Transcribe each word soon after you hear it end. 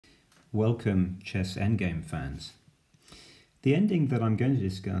Welcome, chess endgame fans. The ending that I'm going to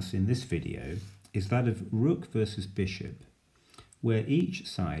discuss in this video is that of Rook versus Bishop, where each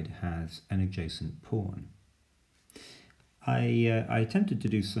side has an adjacent pawn. I attempted to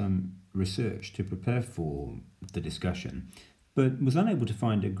do some research to prepare for the discussion, but was unable to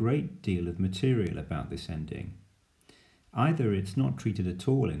find a great deal of material about this ending. Either it's not treated at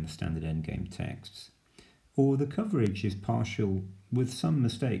all in the standard endgame texts, or the coverage is partial with some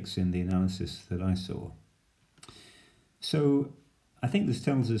mistakes in the analysis that I saw. So I think this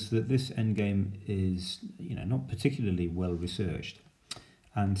tells us that this endgame is not particularly well researched,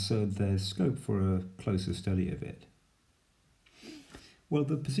 and so there's scope for a closer study of it. Well,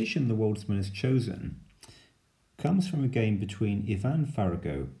 the position the Waldsman has chosen comes from a game between Ivan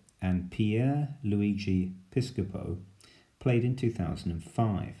Farago and Pierre Luigi Piscopo, played in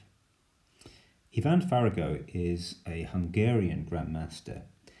 2005. Ivan Farago is a Hungarian grandmaster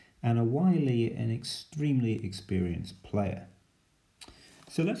and a wily and extremely experienced player.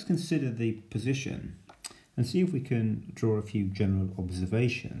 So let's consider the position and see if we can draw a few general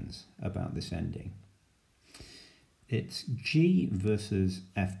observations about this ending. It's G versus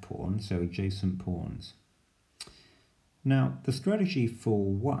F pawn, so adjacent pawns. Now, the strategy for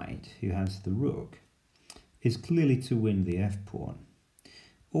white, who has the rook, is clearly to win the F pawn,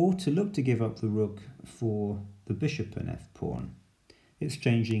 or to look to give up the rook for the bishop and F pawn,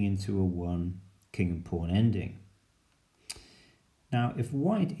 exchanging into a 1 king and pawn ending. Now, if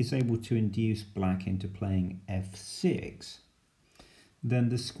white is able to induce black into playing F6, then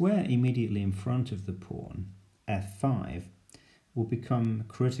the square immediately in front of the pawn, F5, will become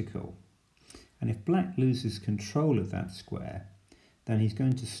critical. And if black loses control of that square, then he's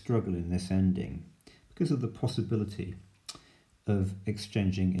going to struggle in this ending because of the possibility of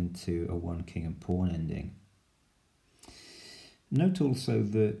exchanging into a 1 king and pawn ending. Note also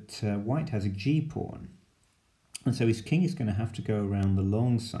that white has a G pawn, and so his king is going to have to go around the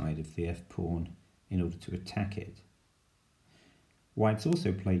long side of the F pawn in order to attack it. White's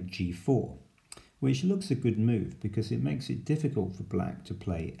also played G4, which looks a good move because it makes it difficult for black to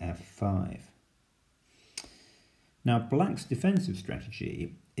play F5. Now, black's defensive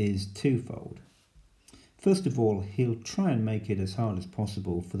strategy is twofold. First of all, he'll try and make it as hard as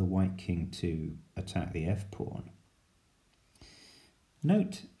possible for the white king to attack the F pawn.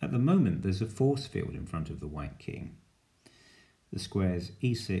 Note, at the moment there's a force field in front of the white king. The squares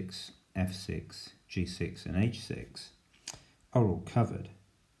E6, F6, G6 and H6 are all covered.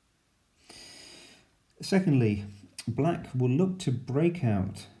 Secondly, black will look to break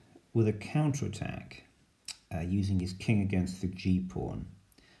out with a counterattack using his king against the G pawn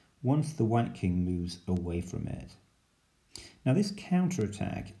once the white king moves away from it. Now, this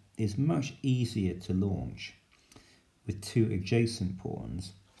counterattack is much easier to launch with two adjacent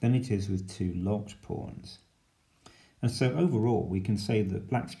pawns than it is with two locked pawns. And so overall we can say that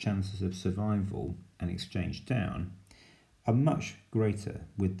black's chances of survival and exchange down are much greater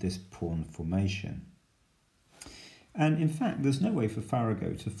with this pawn formation. And in fact, there's no way for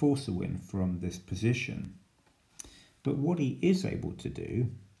Farago to force a win from this position. But what he is able to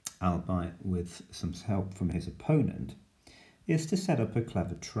do, albeit with some help from his opponent, is to set up a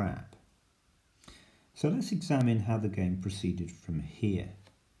clever trap. So let's examine how the game proceeded from here.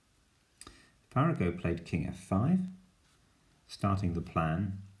 Farago played king f5, starting the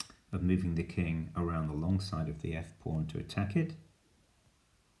plan of moving the king around the long side of the f pawn to attack it.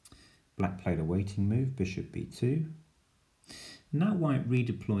 Black played a waiting move, bishop b2. Now white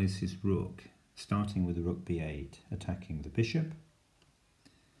redeploys his rook, starting with rook b8, attacking the bishop.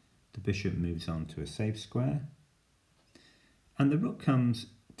 The bishop moves on to a safe square, and the rook comes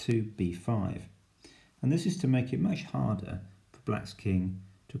to b5. And this is to make it much harder for black's king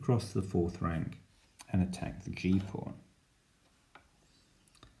to cross the fourth rank and attack the G pawn.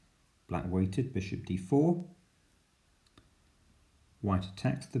 Black waited, bishop d4. White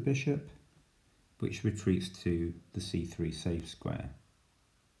attacks the bishop, which retreats to the c3 safe square.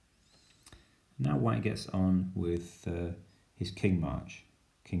 Now white gets on with his king march,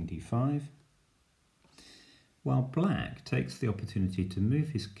 king d5, while black takes the opportunity to move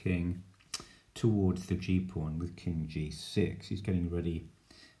his king towards the G pawn with king g6. He's getting ready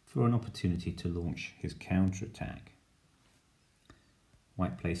for an opportunity to launch his counterattack.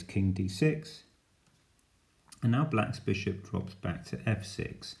 White plays king d6, and now black's bishop drops back to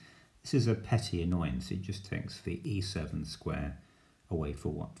f6. This is a petty annoyance, it just takes the e7 square away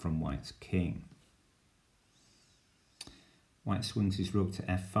from white's king. White swings his rook to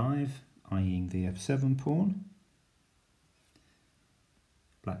f5, eyeing the f7 pawn.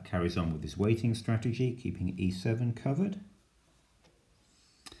 Black carries on with his waiting strategy, keeping e7 covered.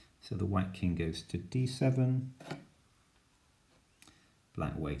 So the white king goes to d7,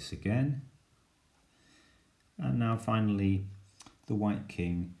 black waits again, and now finally the white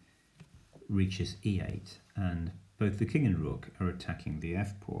king reaches e8, and both the king and rook are attacking the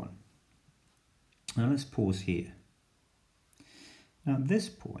f-pawn. Now let's pause here. Now at this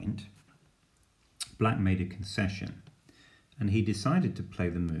point, black made a concession, and he decided to play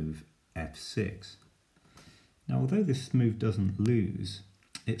the move f6. Now although this move doesn't lose,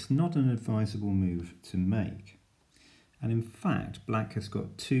 it's not an advisable move to make. And in fact, black has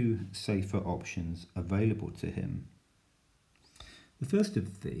got two safer options available to him. The first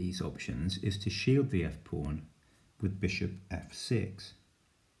of these options is to shield the f-pawn with bishop f6.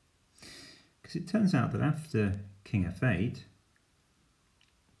 Because it turns out that after king f8,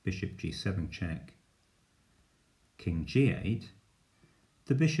 bishop g7 check, king g8,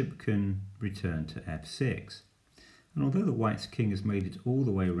 the bishop can return to f6. And although the white's king has made it all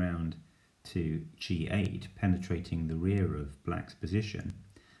the way around to g8, penetrating the rear of black's position,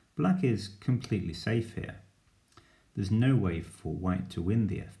 black is completely safe here. There's no way for white to win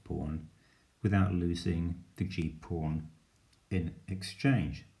the f-pawn without losing the g-pawn in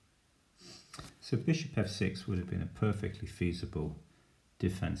exchange. So bishop f6 would have been a perfectly feasible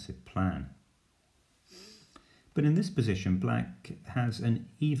defensive plan. But in this position, black has an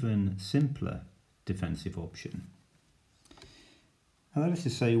even simpler defensive option. And that is to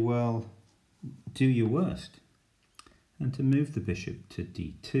say, well, do your worst, and to move the bishop to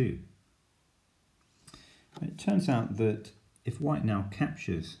d2. It turns out that if white now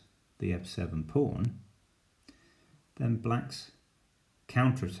captures the f7 pawn, then black's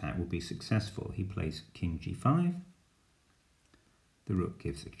counterattack will be successful. He plays king g5, the rook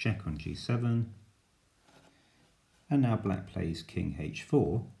gives a check on g7, and now black plays king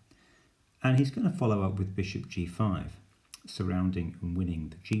h4, and he's going to follow up with bishop g5, surrounding and winning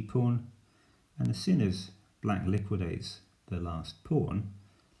the g-pawn, and as soon as black liquidates the last pawn,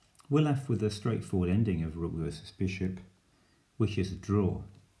 we're left with a straightforward ending of rook versus bishop, which is a draw.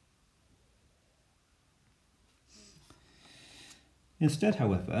 Instead,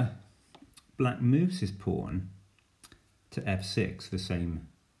 however, black moves his pawn to f6, the same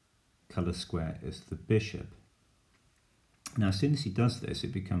colour square as the bishop. Now, as soon as he does this,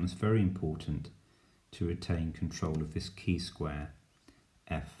 it becomes very important to retain control of this key square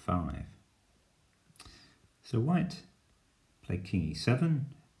f5. So white played king e7,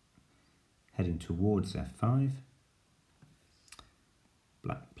 heading towards f5.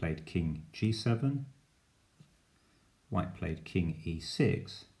 Black played king g7. White played king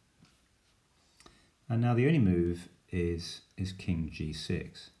e6. And now the only move is king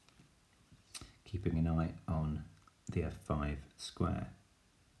g6, keeping an eye on the f5 square.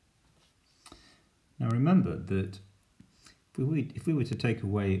 Now remember that if we were to take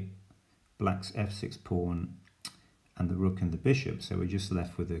away black's f6 pawn and the rook and the bishop, so we're just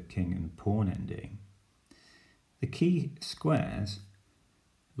left with a king and pawn ending, the key squares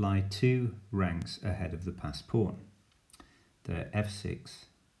lie 2 ranks ahead of the passed pawn. They're f6,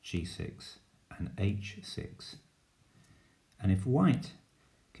 g6 and h6. And if white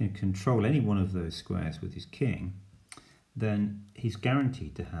can control any one of those squares with his king, then he's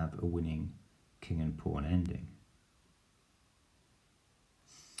guaranteed to have a winning king and pawn ending.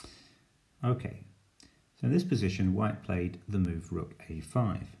 Okay, so in this position, white played the move rook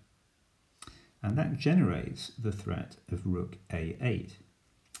a5, and that generates the threat of rook a8,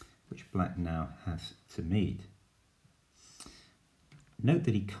 which black now has to meet. Note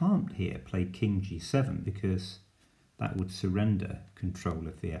that he can't here play king g7 because that would surrender control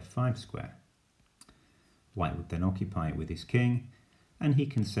of the f5 square. White would then occupy it with his king, and he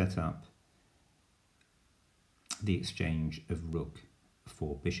can set up the exchange of rook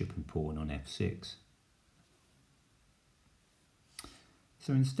for bishop and pawn on f6.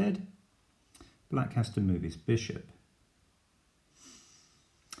 So instead, black has to move his bishop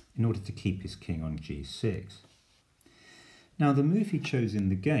in order to keep his king on g6. Now the move he chose in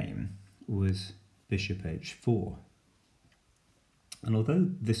the game was bishop h4. And although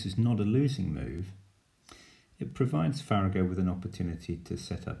this is not a losing move, it provides Farago with an opportunity to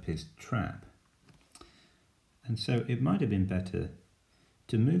set up his trap. And so it might have been better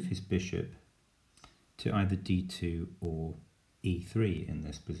to move his bishop to either d2 or e3 in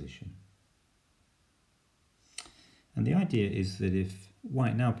this position. And the idea is that if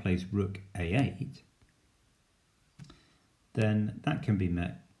white now plays rook a8, then that can be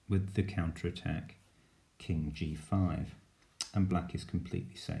met with the counterattack king g5, and black is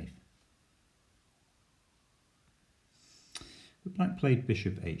completely safe. But black played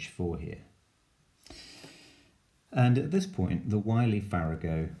bishop h4 here. And at this point, the wily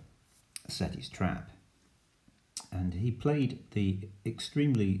Farago set his trap. And he played the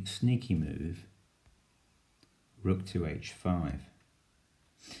extremely sneaky move, rook to h5.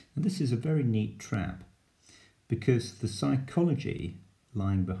 And this is a very neat trap because the psychology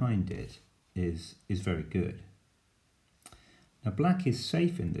lying behind it is very good. Now black is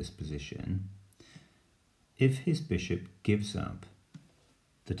safe in this position if his bishop gives up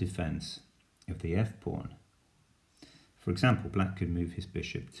the defense of the f-pawn. For example, black could move his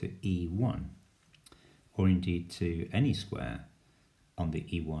bishop to e1, or indeed to any square on the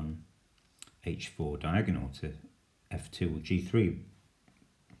e1, h4 diagonal to f2 or g3.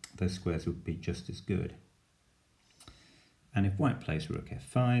 Those squares would be just as good. And if white plays rook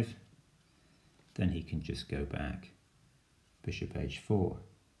f5, then he can just go back bishop h4.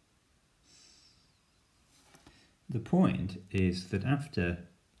 The point is that after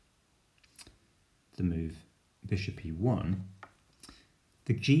the move bishop e1,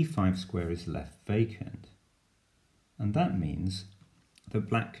 the g5 square is left vacant, and that means that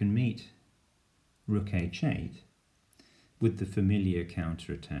black can meet rook h8 with the familiar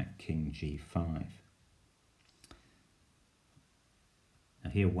counterattack king g5. Now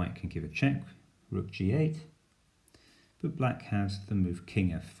here white can give a check, rook g8, but black has the move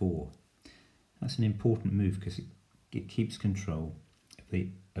king f4. That's an important move because it keeps control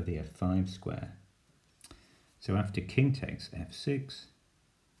of the f5 square. So after king takes f6,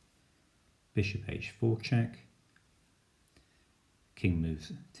 bishop h4 check, king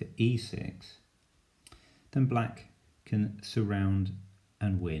moves to e6, then black can surround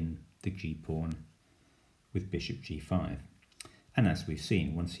and win the g-pawn with bishop g5. And as we've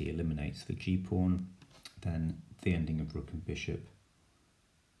seen, once he eliminates the g-pawn, then the ending of rook and bishop,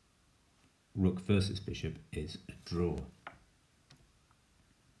 rook versus bishop, is a draw.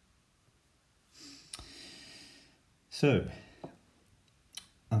 So,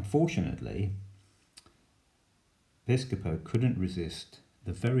 unfortunately, Piscopo couldn't resist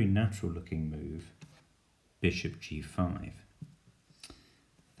the very natural looking move, bishop g5.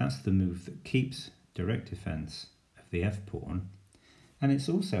 That's the move that keeps direct defense of the f-pawn, and it's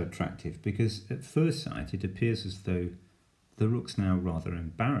also attractive because at first sight it appears as though the rook's now rather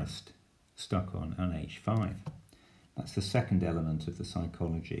embarrassed, stuck on an h5. That's the second element of the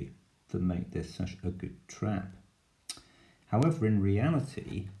psychology that make this such a good trap. However, in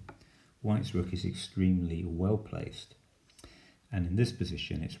reality, white's rook is extremely well placed, and in this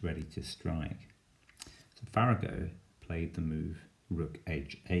position it's ready to strike. So Farago played the move rook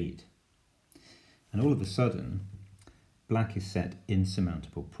h8, and all of a sudden black is set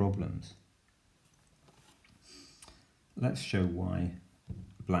insurmountable problems. Let's show why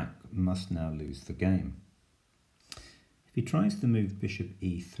black must now lose the game. If he tries to move bishop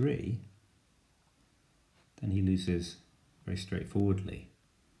e3, then he loses very straightforwardly.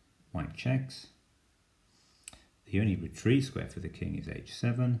 White checks. The only retreat square for the king is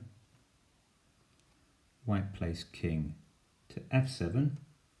h7. White plays king to f7.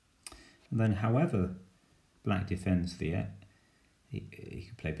 And then however black defends the he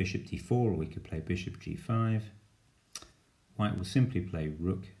could play bishop d4, or we could play bishop g5. White will simply play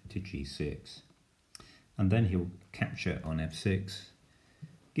rook to g6. And then he'll capture on f6,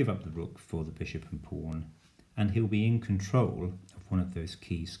 give up the rook for the bishop and pawn, and he'll be in control of one of those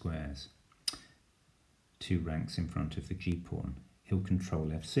key squares, 2 ranks in front of the g-pawn. He'll control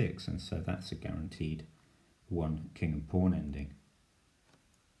f6, and so that's a guaranteed 1 king and pawn ending.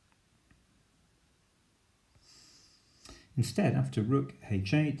 Instead, after rook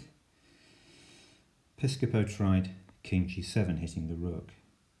h8, Piscopo tried king g7, hitting the rook.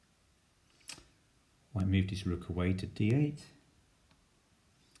 White moved his rook away to d8.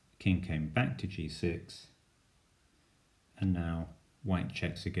 King came back to g6, and now white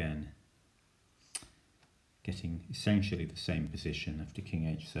checks again, getting essentially the same position after king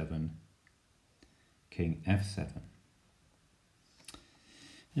h7, king f7.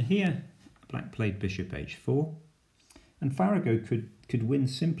 And here black played bishop h4, and Farago could win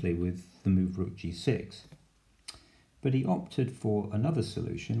simply with the move rook g6, but he opted for another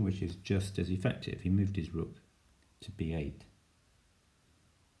solution which is just as effective. He moved his rook to b8.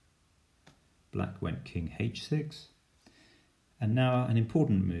 Black went king h6, and now an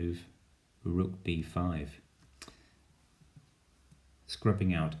important move, rook b5,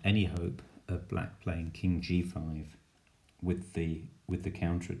 scrubbing out any hope of black playing king g5 with the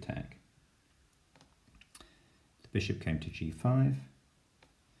counterattack. The bishop came to g5,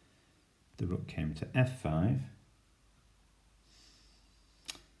 the rook came to f5.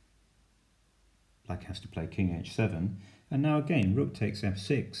 Black has to play king h7, and now again rook takes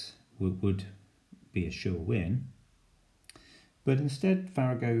f6 would be a sure win, but instead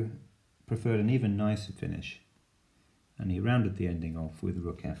Farago preferred an even nicer finish, and he rounded the ending off with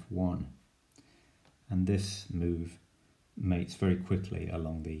rook f1. And this move mates very quickly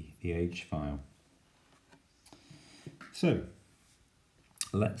along the H file. So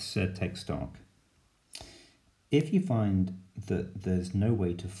let's take stock. If you find that there's no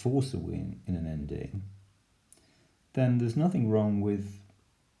way to force a win in an ending, then there's nothing wrong with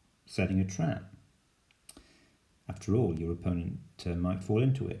setting a trap. After all, your opponent might fall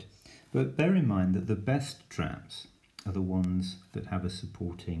into it. But bear in mind that the best traps are the ones that have a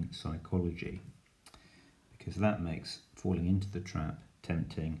supporting psychology, because that makes falling into the trap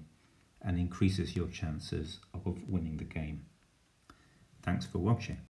tempting and increases your chances of winning the game. Thanks for watching.